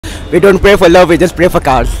We don't pray for love, we just pray for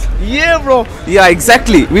cars. Yeah, bro. Yeah,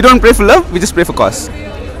 exactly. We don't pray for love, we just pray for cause.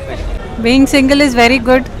 Being single is very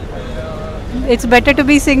good. It's better to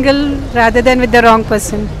be single rather than with the wrong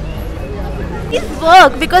person. It's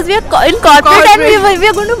work because we are in corporate and we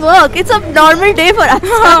are going to work. It's a normal day for us.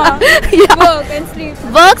 Yeah. Work and sleep.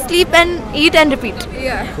 Work, sleep and eat and repeat.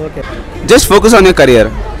 Yeah. Okay. Just focus on your career.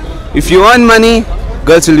 If you earn money,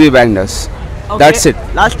 girls will be behind us. Okay. That's it.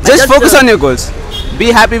 Just focus on your goals.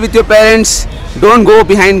 Be happy with your parents. Don't go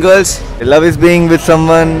behind girls. Love is being with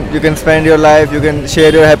someone. You can spend your life. You can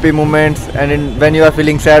share your happy moments, and when you are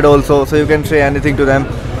feeling sad also, so you can say anything to them.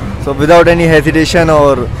 So without any hesitation,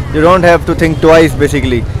 or you don't have to think twice.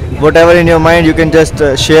 Basically, whatever in your mind, you can just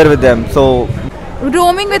share with them. So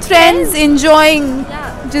roaming with friends, enjoying,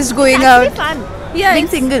 just going out. Fun. Yeah, Being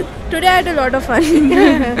single. Today I had a lot of fun.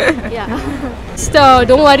 Yeah. Just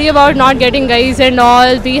don't worry about not getting guys and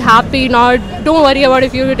all. Be happy. Don't worry about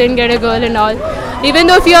if you didn't get a girl and all. Even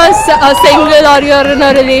though if you're single or you're in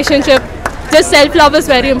a relationship, just self-love is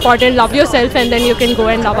very important. Love yourself and then you can go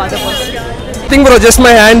and love other person. Nothing, bro, just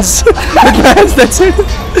my hands. With my hands, that's it.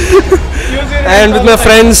 And with my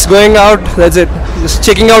friends going out, that's it. Just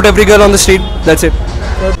checking out every girl on the street, that's it.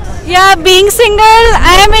 Yeah, being single,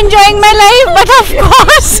 I am enjoying my life, but of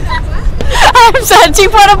course, I am searching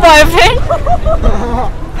for a boyfriend.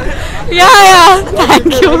 Yeah,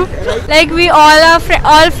 thank you. Like we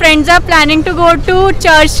all friends are planning to go to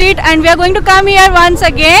Church Street, and we are going to come here once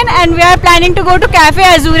again, and we are planning to go to Cafe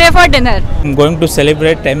Azure for dinner. I'm going to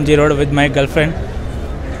celebrate MG Road with my girlfriend.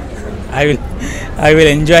 I will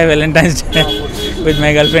enjoy Valentine's Day with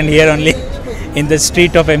my girlfriend here only in the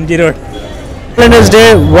street of MG Road. Valentine's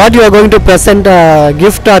Day, what you are going to present a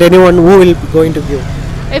gift or anyone who will be going to give?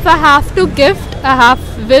 If I have to gift,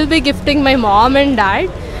 will be gifting my mom and dad.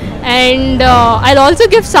 And I'll also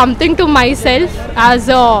give something to myself as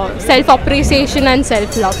a self-appreciation and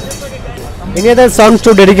self-love. Any other songs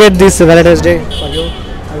to dedicate this Valentine's Day for you?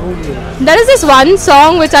 There is this one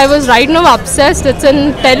song which I was right now obsessed. It's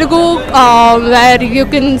in Telugu where you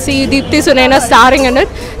can see Deepthi Sunena starring in it.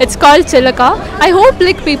 It's called Chilaka. I hope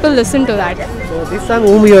like people listen to that. So this song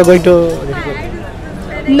whom you are going to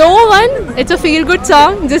dedicate? No one. It's a feel-good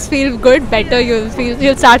song. Just feel good, better.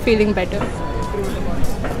 You'll start feeling better.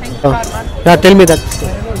 Yeah, tell me that.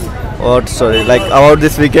 what story? Like about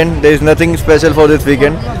this weekend, there is nothing special for this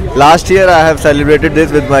weekend. Last year I have celebrated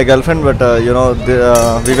this with my girlfriend, but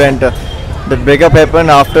we went. The breakup happened.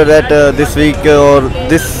 After that, this week or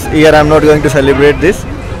this year, I'm not going to celebrate this.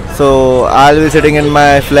 So I'll be sitting in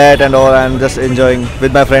my flat and all. I'm just enjoying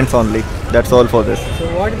with my friends only. That's all for this.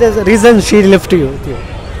 So what is the reason she left you?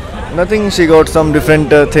 Nothing. She got some different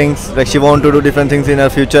things. Like she want to do different things in her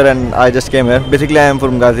future, and I just came here. Basically, I am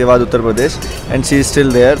from Ghaziabad, Uttar Pradesh, and she is still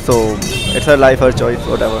there. So it's her life, her choice,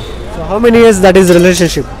 whatever. So how many years that is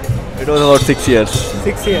relationship? It was about 6 years.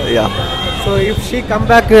 6 years. Yeah. So if she come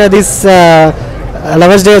back this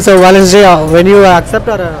Lovers Day, so Valentine's Day, when you accept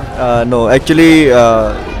or? No, actually,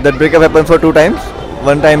 that breakup happened for 2 times.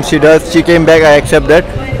 One time she came back, I accept that.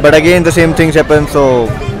 But again, the same things happen. So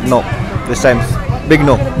no, this time, big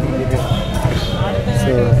no.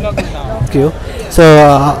 So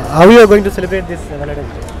how you are going to celebrate this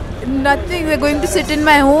Valentine's Day? Nothing. We're going to sit in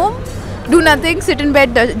my home, do nothing, sit in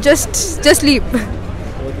bed, just sleep.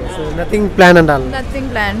 Okay, so nothing planned and all. Nothing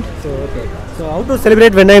planned. So how to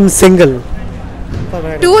celebrate when I am single?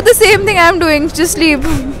 Do the same thing I'm doing, just sleep.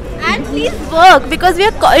 And please work because we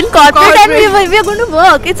are in corporate and we are going to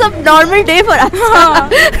work. It's a normal day for us.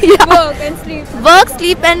 Yeah. Work and sleep. Work,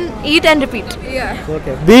 sleep and eat and repeat. Yeah.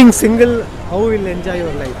 Okay. Being single, how will you enjoy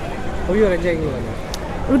your life? How you are enjoying your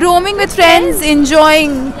life? Roaming with friends,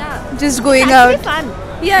 enjoying, just going out. Fun.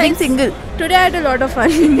 Yeah. Being single. Today I had a lot of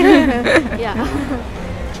fun. Yeah.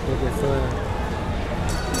 Okay, so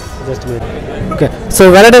just a minute. Okay.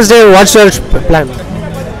 So Valentine's Day, what's your plan?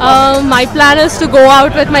 My plan is to go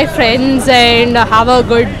out with my friends and have a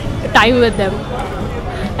good time with them.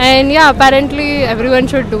 And yeah, apparently everyone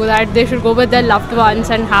should do that. They should go with their loved ones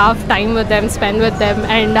and have time with them, spend with them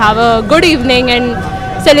and have a good evening and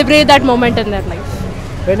celebrate that moment in their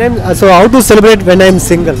life. So how to celebrate when I am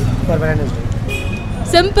single for Valentine's Day?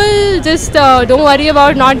 Simple, just don't worry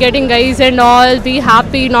about not getting guys and all. Be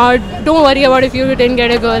happy, don't worry about if you didn't get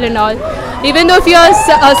a girl and all. Even though if you're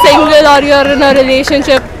single or you're in a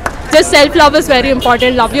relationship, just self-love is very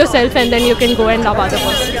important. Love yourself and then you can go and love other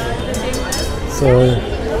person. So,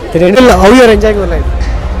 how you are enjoying your life?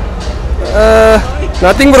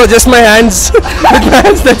 Nothing, bro, just my hands. With my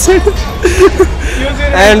hands, that's it.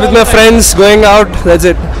 And with my friends going out, that's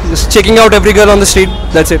it. Just checking out every girl on the street,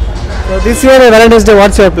 that's it. So this year Valentine's Day,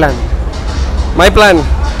 what's your plan? My plan?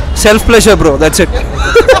 self pleasure, bro. That's it.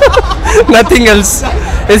 Nothing else.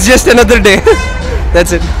 It's just another day.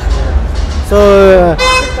 That's it. So,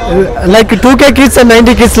 like 2K kids and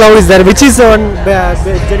 90 kids love is there. Which is one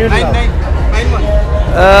genuine love?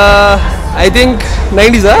 I think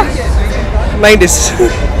 90s, huh? 90s.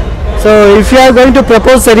 So, if you are going to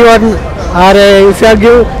propose anyone, or if you are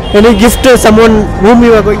give any gift to someone whom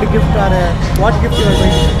you are going to gift, or what gift you are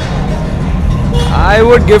going to give? I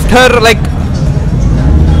would gift her like.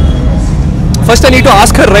 First, I need to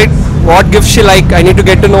ask her, right? What gift she like. I need to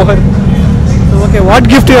get to know her. So, okay, what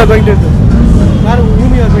gift you are going to do? Or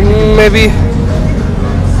whom you are going to give? Maybe,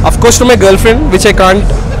 of course, to my girlfriend, which I can't,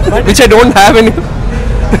 which I don't have any.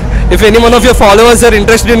 If any one of your followers are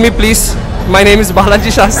interested in me, please. My name is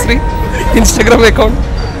Balaji Shastri. Instagram account.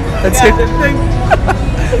 That's it.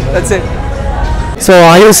 That's it. So,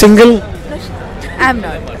 are you single? I'm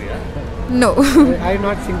not. No. I am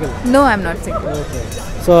not single. No, I'm not single. Okay.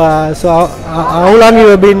 So, how long you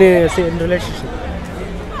have been in relationship?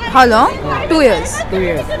 How long? 2 years. 2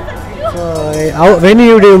 years. So, when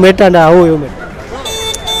you met and how you met?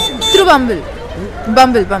 Through Bumble.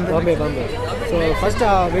 Bumble. Bumble. So, first,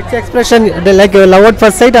 which expression, like love at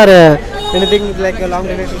first sight or anything like a long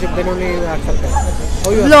relationship, then only you accept it?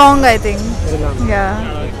 How you Long, I think. Very long. Yeah.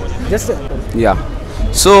 Just Yeah.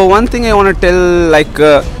 So one thing I want to tell, like,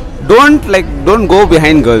 don't go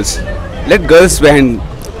behind girls. Let girls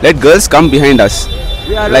come behind us.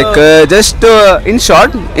 Just in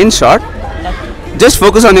short, just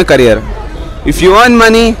focus on your career. If you earn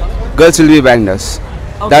money, girls will be behind us.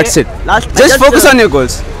 Okay. That's it. Just focus on your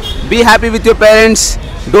goals. Be happy with your parents.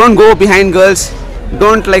 Don't go behind girls.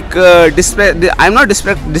 Don't I'm not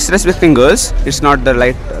disrespecting girls. It's not the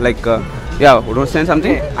yeah. Don't say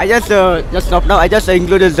something. I just stop now. I just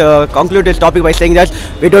conclude this topic by saying that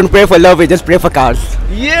we don't pray for love, we just pray for cars.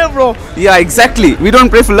 Yeah, bro. Yeah, exactly. We don't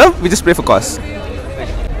pray for love. We just pray for cause.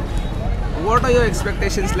 What are your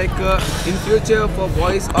expectations in future for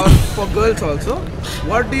boys or for girls also?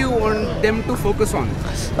 What do you want them to focus on?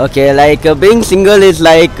 Okay, being single is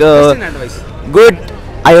Just an advice. good.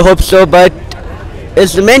 I hope so, but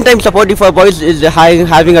it's the main time supporting for boys is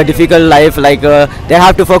having a difficult life. They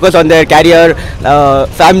have to focus on their career,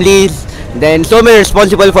 families. Then so many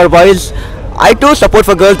responsible for boys. I too support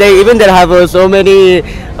for girls. They have so many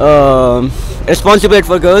responsibility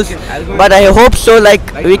for girls. But I hope so.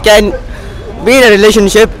 We can be in a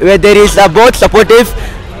relationship where there is both supportive,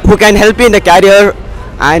 who can help you in the career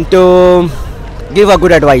and to give a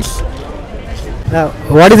good advice.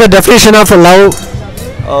 what is the definition of love?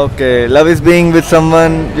 Okay, love is being with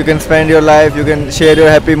someone. You can spend your life, you can share your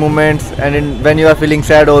happy moments, and when you are feeling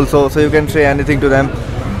sad also, so you can say anything to them.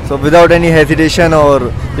 So without any hesitation,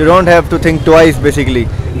 or you don't have to think twice. Basically,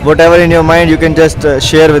 whatever in your mind, you can just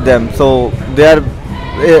share with them. So they are,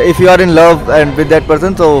 if you are in love and with that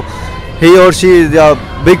person, so he or she is a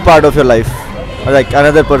big part of your life, like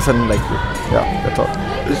another person like you. Yeah, that's all.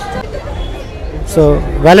 So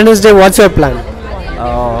Valentine's Day, what's your plan?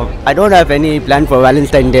 I don't have any plan for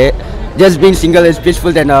Valentine Day. Just being single is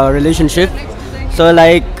peaceful than a relationship. So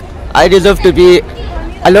I deserve to be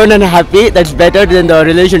alone and happy. That's better than the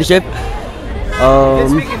relationship.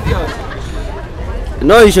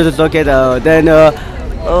 No issues. It's okay. Where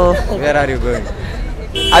are you going?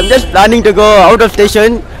 I'm just planning to go out of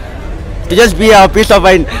station to just be a peace of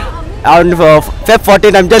mind. On Feb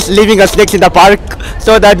 14, I'm just leaving a snakes in the park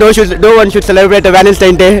so that no one should celebrate a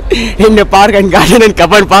Valentine Day in the park and garden and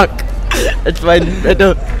Kapan Park. It's fine.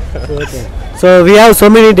 Better. Okay. So we have so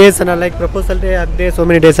many days and proposal day, so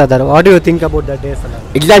many days are there. What do you think about that days?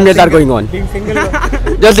 Exam days are going on. Being single.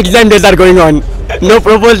 Just exam days are going on. No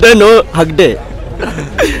proposal day, no hug day.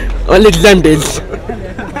 Only exam days.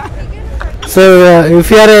 So if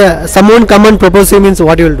you are someone come and propose you, means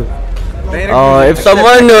what you will do? If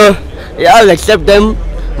someone, I'll accept them,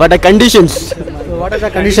 but the conditions. So what are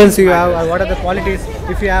the conditions you have? Or what are the qualities?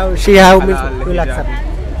 If you have, she have, means you will accept.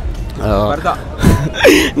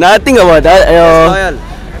 Nothing about that.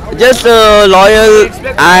 Just loyal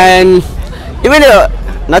and even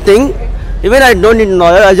nothing. Even I don't need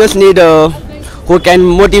loyal. I just need who can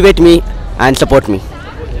motivate me and support me.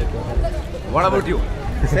 What about you?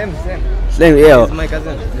 Same. Same, yeah. This is my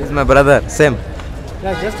cousin. This is my brother. Same.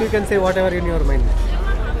 Yeah, just you can say whatever in your mind.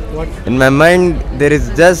 What? In my mind, there is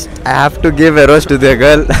just I have to give a rose to the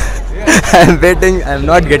girl. I'm waiting. I'm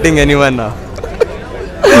not getting anyone now.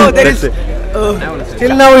 Oh, there is.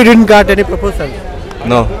 Till now you didn't got any proposal.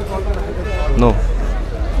 No.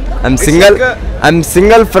 I'm single. I'm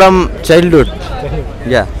single from childhood.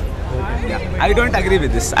 Yeah. I don't agree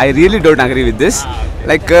with this. I really don't agree with this.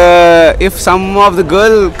 If some of the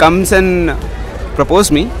girl comes and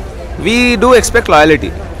propose me, we do expect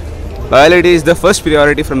loyalty. Loyalty is the first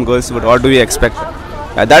priority from girls, but what do we expect?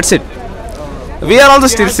 That's it. We are also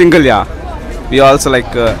still single, yeah. We also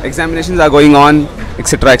like examinations are going on,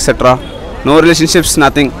 etc., etc. No relationships,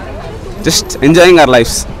 nothing. Just enjoying our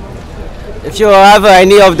lives. If you have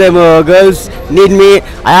any of them girls need me,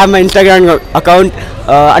 I have my Instagram account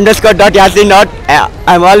 _.yasin.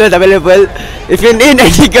 I'm always available. If you need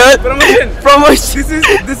any girl, promotion.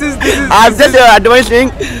 This is. I'm just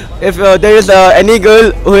advising. If there is any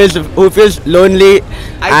girl who feels lonely,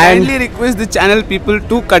 I kindly request the channel people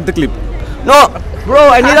to cut the clip. No, bro,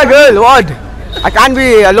 I need a girl. What? I can't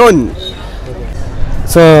be alone.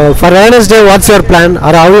 So for Valentine's Day, what's your plan,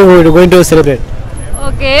 or how are you going to celebrate?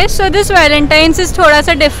 Okay, so this Valentine's is thoda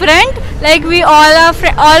sa different. Like we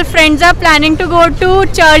all friends are planning to go to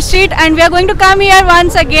Church Street, and we are going to come here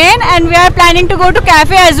once again, and we are planning to go to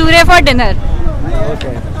Cafe Azure for dinner.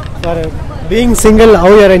 Okay. For being single, how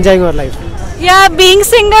you are enjoying your life? Yeah, being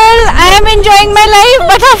single, I am enjoying my life,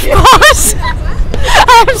 but of course,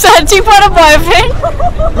 I am searching for a boyfriend.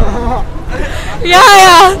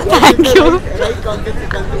 Yeah, thank you.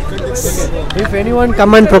 If anyone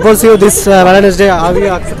come and propose you this Valentine's Day, how will you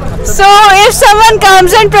accept? So if someone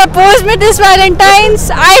comes and proposes me this Valentine's,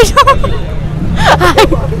 I don't.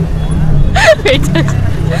 Wait,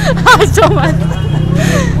 so much.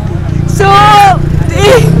 So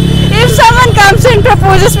if someone comes and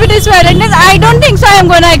proposes me this Valentine's, I don't think so I am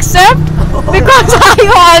gonna accept, because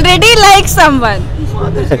I already like someone.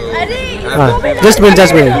 Just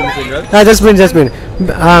minute.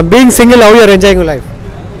 Being single, how you are enjoying your life?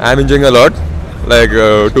 I'm enjoying a lot, like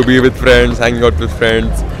to be with friends, hanging out with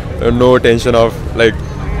friends, no tension of like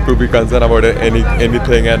to be concerned about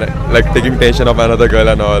anything, and like taking tension of another girl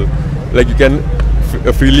and all. Like you can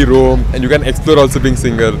freely roam, and you can explore also being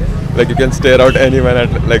single. Like you can stare out anyone at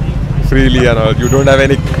like freely and all. You don't have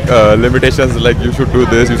any limitations like you should do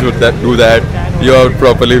this, you should do that. You are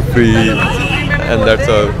properly free, and that's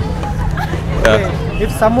all. Yeah.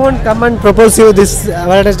 If someone come and propose you this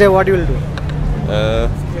Valentine's Day, what you will do?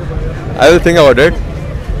 I will think about it.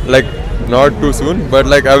 Like not too soon, but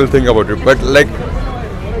like I will think about it. But like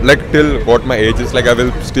till what my age is, like I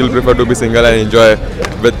will still prefer to be single and enjoy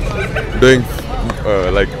with doing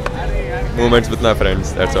like moments with my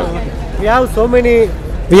friends. That's all. We have so many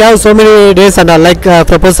days and all, like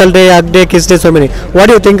proposal day, hug day, kiss day, so many. What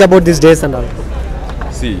do you think about these days and all?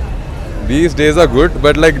 See, these days are good,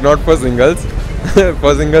 but like not for singles.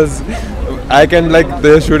 For singles, I can like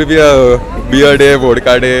there should be a beer day,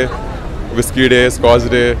 vodka day, whiskey day, scotch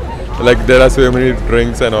day. Like there are so many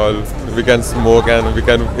drinks and all. We can smoke and we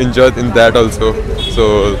can enjoy in that also.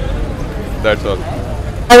 So that's all.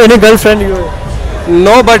 Have any girlfriend?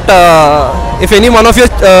 No, but if any one of your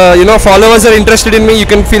followers are interested in me, you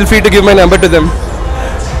can feel free to give my number to them.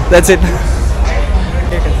 That's it.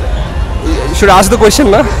 You should ask the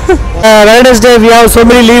question, na? Valentine's Day, we have so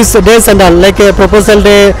many leaves days and all, like a proposal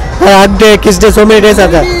day, hug day, kiss day, so many days are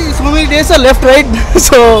there. So many days are left, right?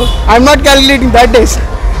 So I'm not calculating that days.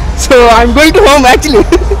 So I'm going to home actually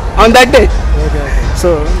on that day. Okay.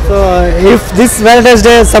 So if this Valentine's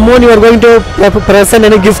Day, someone you are going to present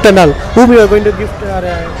any gift and all, whom you are going to gift, or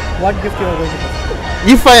what gift you are going to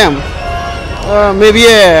present? If I am, maybe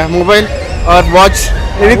a mobile or watch,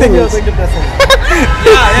 anything else.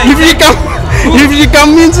 If you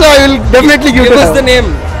come means I will definitely give us the name.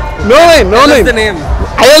 No name. The name.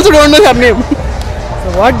 I also don't know her name. So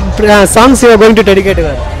what songs you are going to dedicate to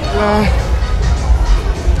her?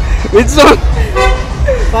 Which song?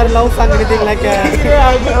 For love song, anything like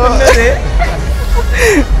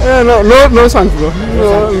no songs, bro.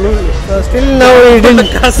 No. So still now you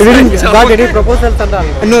didn't got any proposals and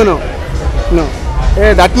all? No.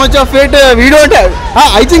 That much of it we don't have.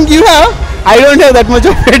 I think you have. I don't have that much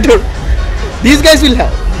of it. These guys will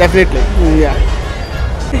have, definitely. Yeah.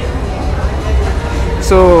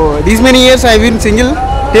 So these many years I've been single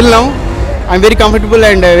till now. I'm very comfortable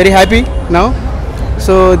and very happy now.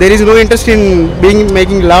 So there is no interest in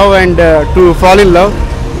making love and to fall in love.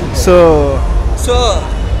 So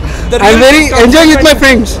I'm very enjoying with my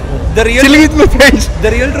friends. Chilling with my friends. The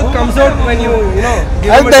real truth comes out when you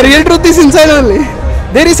the real truth is inside only.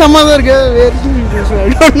 There is some other girl where I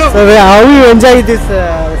don't know. So how you enjoy this?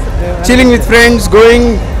 Chilling with friends,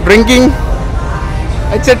 going, drinking,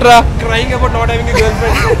 etc. Crying about not having a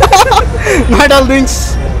girlfriend. Not all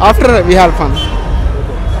things. After we have fun.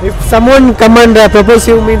 If someone come and propose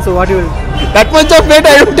you, means what you will? That much of it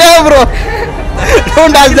I don't have, bro.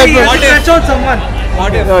 Don't ask that much. What if out someone?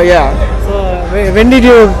 What if? Oh yeah. So when did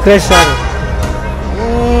you crush her?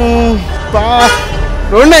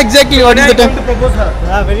 Don't know exactly what is the time. To propose her?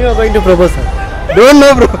 When you are going to propose her? Don't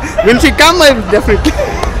know, bro. Will she come? I definitely.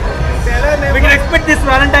 We can expect this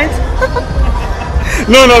Valentine's.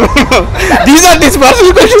 No. These are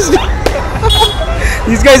personal questions.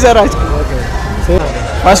 These guys are right. Okay. So,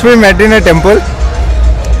 First we met in a temple.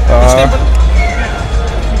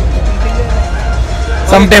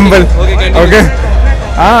 Some temple. Okay.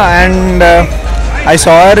 And I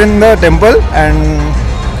saw her in the temple, and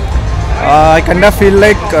I kind of feel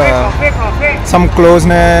like some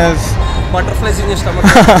closeness. Butterflies in your stomach.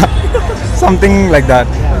 Something like that.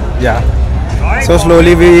 Yeah. So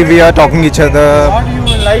slowly we are talking each other. how do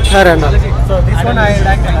you like her and all? So this one I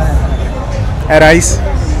like her. Her eyes.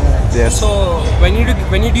 Yes. So when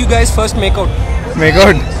did you guys first make out? Make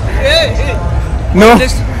out. No.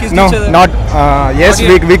 Just kissed No. each other? Not. Yes,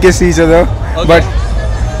 Not we kiss each other, Okay. but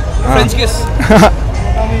French kiss.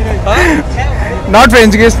 not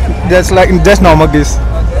French kiss. Just normal kiss.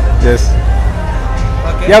 Yes.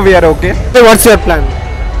 Okay. Yeah, we are okay. So what's your plan?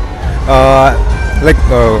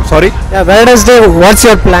 Sorry. Yeah, Valentine's Day. What's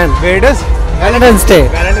your plan? Where it is? Valentine's Day.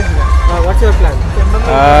 What's your plan?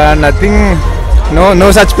 Nothing.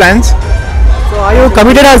 No such plans. So are you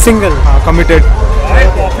committed or single? Committed.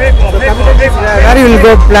 Where you will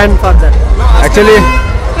go plan for that? Actually,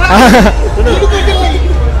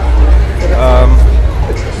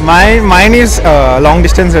 mine is long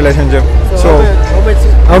distance relationship. So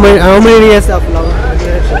How many years of love?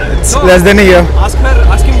 it's less than a year. Ask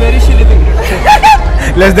him where is she living?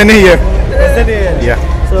 Less than a year. Less than a year. Yeah.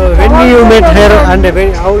 So when you met her and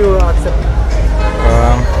how you accept?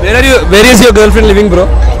 Where is your girlfriend living, bro?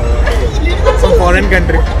 Some foreign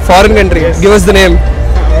country. Foreign country. Yes. Give us the name.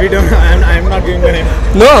 We don't. I'm not giving the name.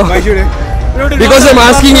 No. Why should I? Because I'm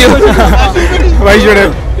asking you. Why should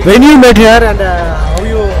I? When you met her and how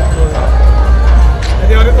you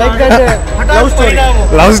like that love story?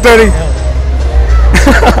 Love story.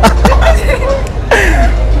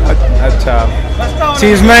 Acha.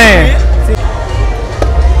 She's my.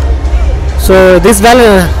 So this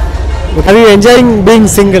are you enjoying being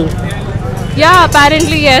single? Yeah,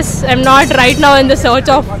 apparently yes. I'm not right now in the search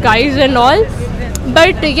of guys and all.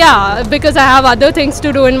 But yeah, because I have other things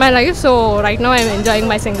to do in my life, so right now I'm enjoying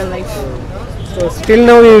my single life. So still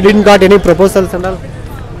now you didn't got any proposals and all?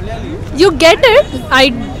 You get it. I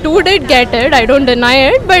did get it. I don't deny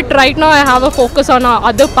it. But right now I have a focus on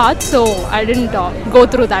other paths, so I didn't go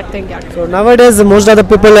through that thing yet. So nowadays most of the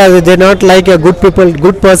people they not like a good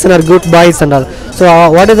person or good boys and all.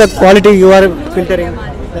 So what is the quality you are filtering?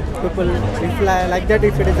 That people, if like that,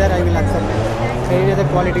 if it is there, I will accept. So any other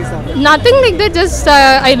qualities are? Nothing like that. Just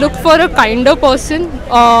I look for a kinder person,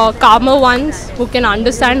 calmer ones who can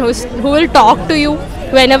understand, who will talk to you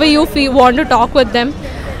whenever you want to talk with them,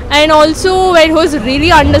 and also who's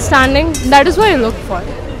really understanding. That is what I look for.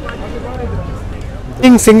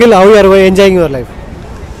 Being single, how you are enjoying your life?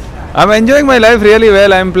 I'm enjoying my life really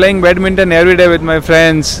well. I'm playing badminton every day with my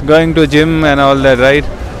friends, going to gym and all that, right?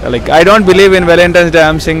 Like, I don't believe in Valentine's Day.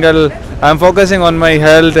 I'm single. I'm focusing on my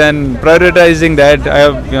health and prioritizing that. I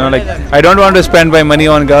have, I don't want to spend my money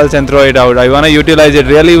on girls and throw it out. I want to utilize it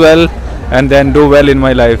really well and then do well in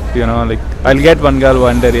my life. I'll get one girl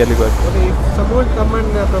one day really good. Okay, if someone come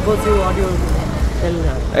and propose you, what do you tell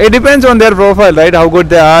her? It depends on their profile, right? How good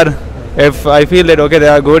they are. If I feel that okay, they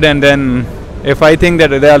are good, and then if I think that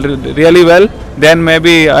they are really well, then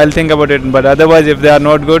maybe I'll think about it. But otherwise, if they are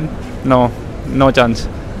not good, no chance.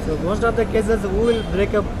 So most of the cases, who will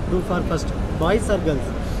break up do for first, boys or girls?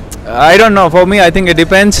 I don't know. For me, I think it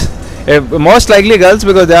depends. Most likely girls,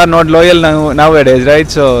 because they are not loyal nowadays, right?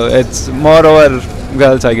 So it's more over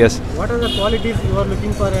girls, I guess. What are the qualities you are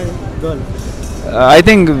looking for a girl? I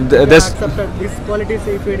think this. These qualities,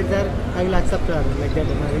 if it is there, I will accept her. Like that.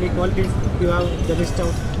 Any qualities you have the list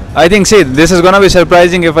out? I think, see, this is gonna be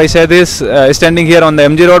surprising if I say this standing here on the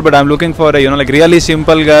MG road, but I'm looking for a really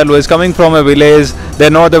simple girl who is coming from a village. They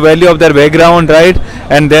know the value of their background, right?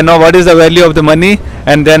 And they know what is the value of the money,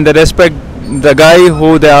 and then they respect the guy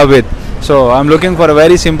who they are with. So I'm looking for a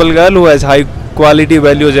very simple girl who has high quality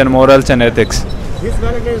values and morals and ethics. This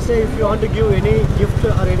Valentine's Day, if you want to give any gift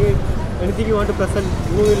or anything you want to present,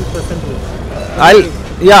 who will present you?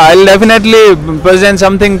 I'll definitely present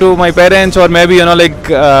something to my parents, or maybe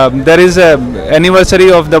there is a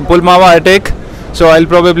anniversary of the Pulwama attack, so I'll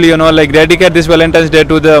probably dedicate this Valentine's Day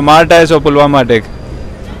to the martyrs of Pulwama attack.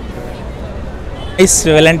 It's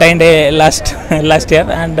Valentine Day last year,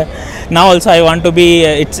 and now also I want to be.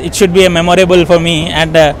 It should be a memorable for me,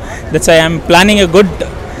 and that's why I'm planning a good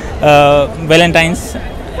Valentine's,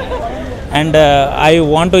 and I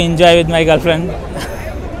want to enjoy with my girlfriend.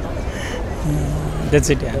 That's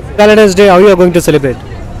it. Yeah. Valentine's Day, how you are going to celebrate?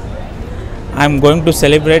 I'm going to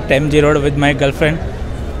celebrate MG Road with my girlfriend.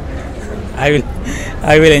 I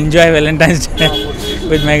will enjoy Valentine's Day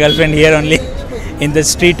with my girlfriend here only in the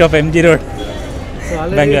street of MG Road. So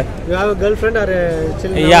already Bangalore. you have a girlfriend or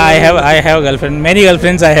still? Yeah, I have a girlfriend. Many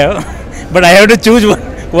girlfriends I have, but I have to choose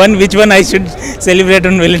one which one I should celebrate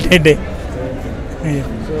on Valentine's Day.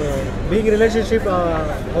 So being in relationship,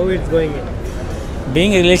 how it's going?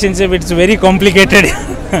 Being in relationship, it's very complicated.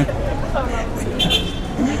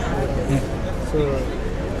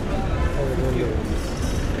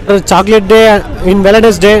 Chocolate day in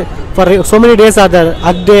Valentine's Day, for so many days are there,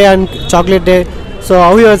 Hug Day and Chocolate Day. So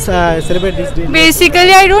how you celebrate this day?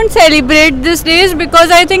 Basically, I don't celebrate these days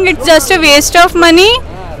because I think it's just a waste of money.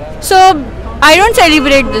 So I don't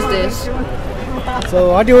celebrate these days.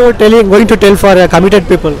 So what you are going to tell for committed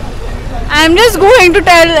people? I'm just going to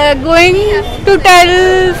tell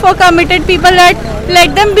for committed people that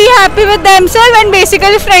let them be happy with themselves, and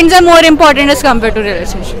basically friends are more important as compared to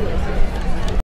relationship.